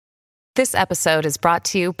This episode is brought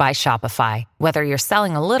to you by Shopify. Whether you're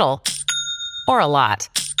selling a little or a lot,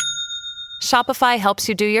 Shopify helps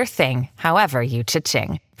you do your thing, however you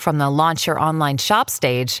cha-ching. From the launch your online shop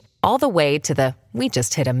stage, all the way to the we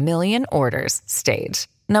just hit 1 million orders stage.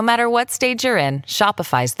 No matter what stage you're in,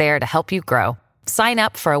 Shopify's there to help you grow. Sign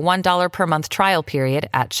up for a $1 per month trial period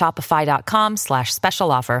at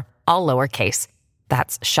shopify.com/special offer, all lowercase.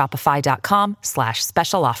 That's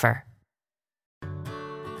shopify.com/special offer.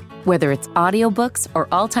 Whether it's audiobooks or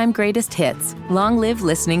all-time greatest hits, long live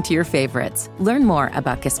listening to your favorites. Learn more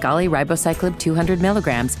about Kisqali Ribociclib 200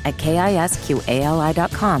 milligrams at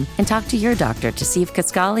KISQALI.com and talk to your doctor to see if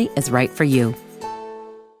Kisqali is right for you.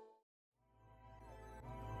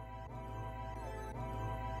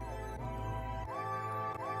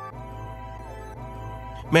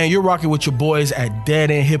 Man, you're rocking with your boys at Dead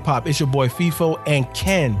End Hip Hop. It's your boy FIFO and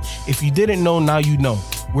Ken. If you didn't know, now you know.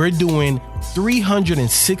 We're doing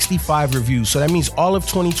 365 reviews. So that means all of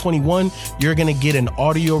 2021, you're going to get an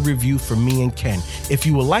audio review from me and Ken. If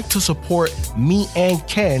you would like to support me and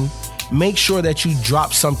Ken, make sure that you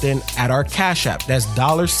drop something at our Cash App. That's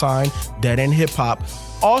 $ Dead End Hip Hop.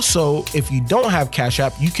 Also, if you don't have Cash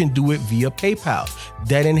App, you can do it via PayPal,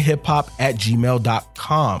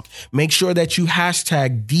 deadendhiphop@gmail.com. Make sure that you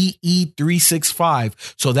hashtag DE365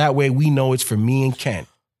 so that way we know it's for me and Ken.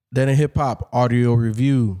 Dead End Hip Hop audio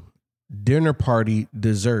review. Dinner Party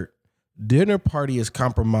Dessert. Dinner Party is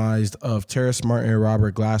comprised of Terrace Martin,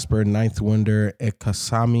 Robert Glasper, Ninth Wonder, and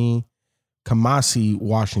Kamasi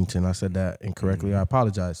Washington. I said that incorrectly. I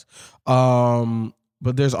apologize.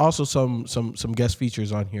 But there's also some guest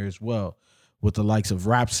features on here as well, with the likes of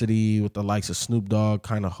Rhapsody, with the likes of Snoop Dogg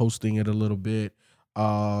kind of hosting it a little bit,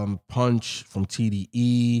 Punch from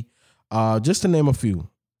TDE, just to name a few.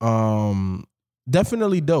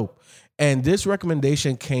 Definitely dope. And this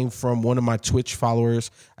recommendation came from one of my Twitch followers.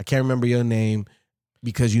 I can't remember your name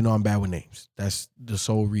because you know I'm bad with names. That's the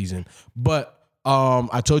sole reason. But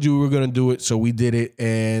I told you we were going to do it, so we did it,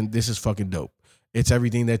 and this is fucking dope. It's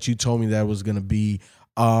everything that you told me that was going to be.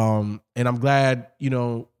 And I'm glad,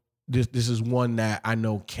 this is one that I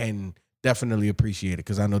know Ken definitely appreciate it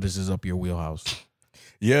because I know this is up your wheelhouse.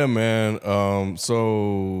 Yeah, man.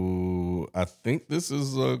 So I think this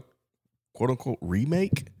is a quote unquote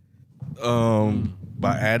remake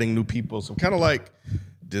by adding new people. So kind of like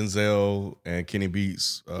Denzel and Kenny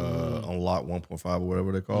Beats on Lot 1.5 or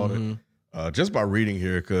whatever they called it. Just by reading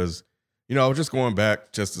here, because, I was just going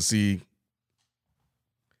back just to see.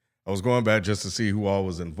 I was going back just to see who all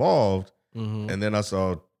was involved, and then I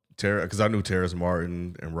saw because I knew Terrace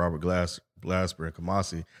Martin and Robert Glasper and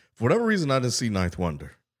Kamasi. For whatever reason, I didn't see Ninth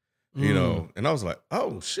Wonder, and I was like,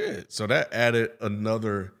 oh shit! So that added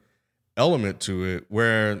another element to it.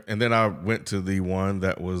 And then I went to the one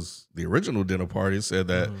that was the original Dinner Party. Said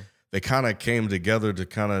that they kind of came together to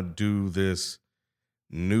kind of do this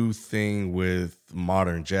new thing with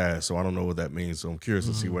modern jazz. So I don't know what that means. So I'm curious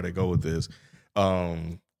to see where they go with this.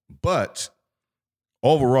 But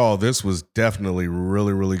overall, this was definitely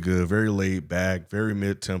really, really good. Very laid back, very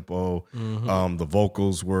mid-tempo. The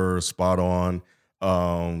vocals were spot on.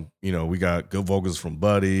 We got good vocals from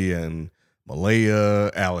Buddy and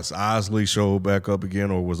Malaya. Alice Osley showed back up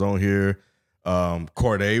again or was on here.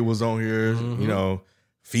 Corday was on here.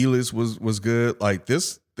 Felix was good. Like,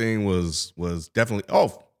 this thing was definitely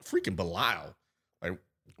freaking Bilal. Like,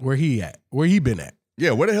 where he at? Where he been at?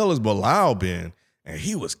 Yeah, where the hell has Bilal been? And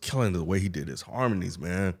he was killing the way he did his harmonies,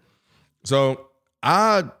 man. So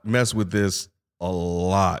I messed with this a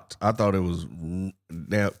lot. I thought it was and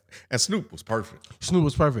Snoop was perfect. Snoop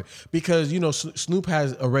was perfect because Snoop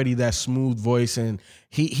has already that smooth voice, and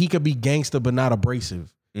he could be gangster but not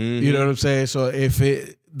abrasive. You know what I'm saying? So if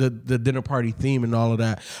the Dinner Party theme and all of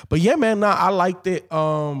that, but yeah, man, I liked it.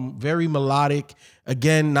 Very melodic.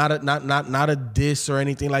 Again, not a diss or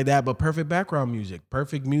anything like that, but perfect background music.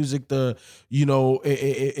 Perfect music to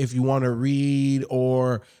if you want to read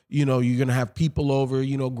or you're gonna have people over,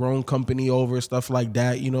 grown company over, stuff like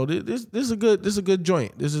that. This is a good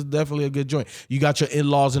joint. This is definitely a good joint. You got your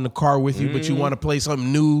in-laws in the car with you, but you want to play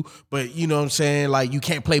something new, but you know what I'm saying? Like, you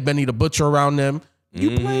can't play Benny the Butcher around them.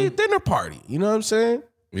 You play Dinner Party. You know what I'm saying?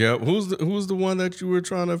 Yeah. Who's the one that you were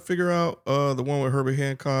trying to figure out? The one with Herbie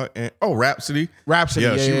Hancock and Rhapsody. Rhapsody.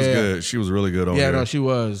 Yeah, she was good. She was really good on there. Yeah, no, she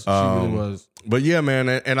was. She really was. But yeah, man,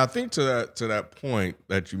 and I think to that point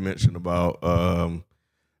that you mentioned about your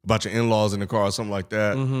in-laws in the car or something like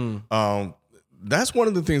that. That's one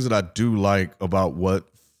of the things that I do like about what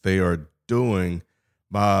they are doing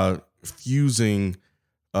by fusing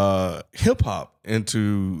hip hop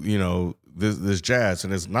into this jazz,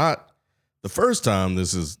 and it's not the first time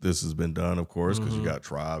this has been done, of course, because you got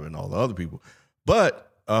Tribe and all the other people.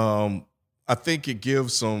 But I think it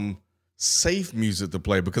gives some safe music to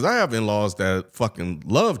play because I have in-laws that fucking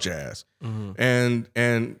love jazz, and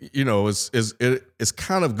you know it's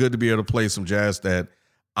kind of good to be able to play some jazz that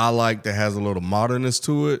I like that has a little modernness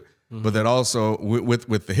to it, but that also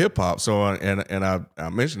with the hip hop. So and I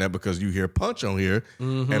mentioned that because you hear Punch on here,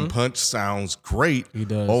 and Punch sounds great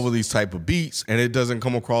over these type of beats, and it doesn't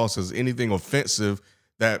come across as anything offensive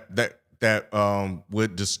that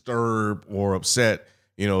would disturb or upset,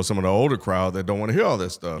 you know, some of the older crowd that don't want to hear all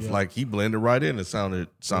that stuff. Yeah. Like he blended right in. It sounded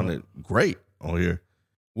great on here.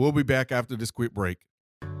 We'll be back after this quick break.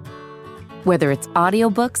 Whether it's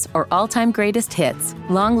audiobooks or all-time greatest hits,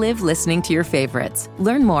 long live listening to your favorites.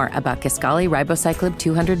 Learn more about Kisqali Ribociclib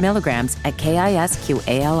 200 milligrams at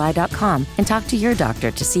KISQALI.com and talk to your doctor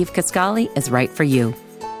to see if Kisqali is right for you.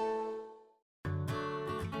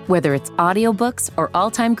 Whether it's audiobooks or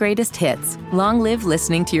all-time greatest hits, long live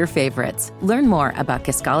listening to your favorites. Learn more about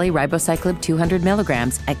Kisqali Ribociclib 200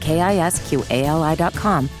 milligrams at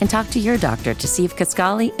KISQALI.com and talk to your doctor to see if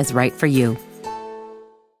Kisqali is right for you.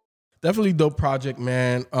 Definitely dope project,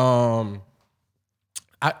 man. On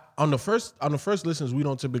the first listens, we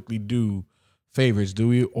don't typically do favorites, do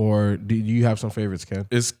we? Or do you have some favorites, Ken?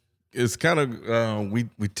 It's kind of we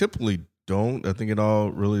typically don't. I think it all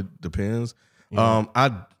really depends. Yeah.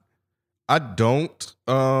 I don't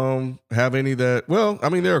have any that. Well, I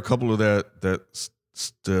mean, there are a couple of that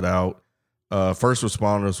stood out. First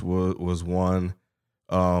Responders was one.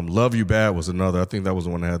 Love You Bad was another. I think that was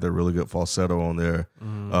the one that had that really good falsetto on there.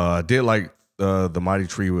 I did like the Mighty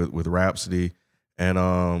Tree with Rhapsody, and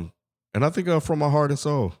I think From My Heart and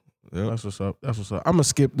Soul. Yeah, that's what's up. I'm gonna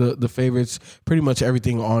skip the favorites. Pretty much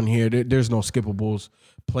everything on here. There's no skippables.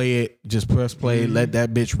 Play it. Just press play. Let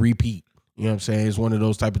that bitch repeat. You know what I'm saying? It's one of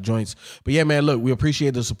those type of joints. But yeah, man, look, we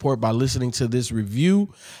appreciate the support by listening to this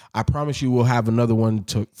review. I promise you we'll have another one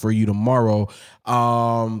for you tomorrow.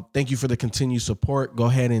 Thank you for the continued support. Go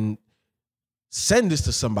ahead and send this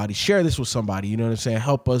to somebody. Share this with somebody. You know what I'm saying?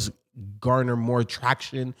 Help us garner more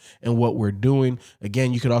traction in what we're doing.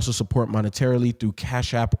 Again, you could also support monetarily through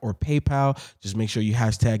Cash App or PayPal. Just make sure you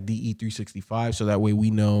hashtag DE365 so that way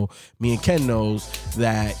we know, me and Ken knows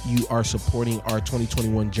that you are supporting our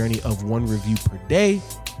 2021 journey of one review per day.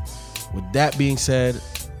 With that being said,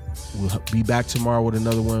 we'll be back tomorrow with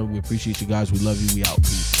another one. We appreciate you guys. We love you. We out.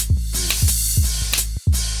 Peace.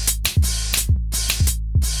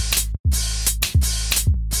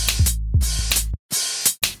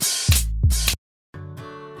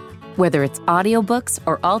 Whether it's audiobooks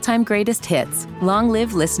or all-time greatest hits, long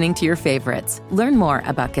live listening to your favorites. Learn more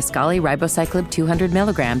about Kisqali Ribociclib 200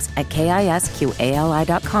 milligrams at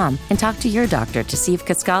KISQALI.com and talk to your doctor to see if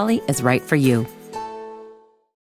Kisqali is right for you.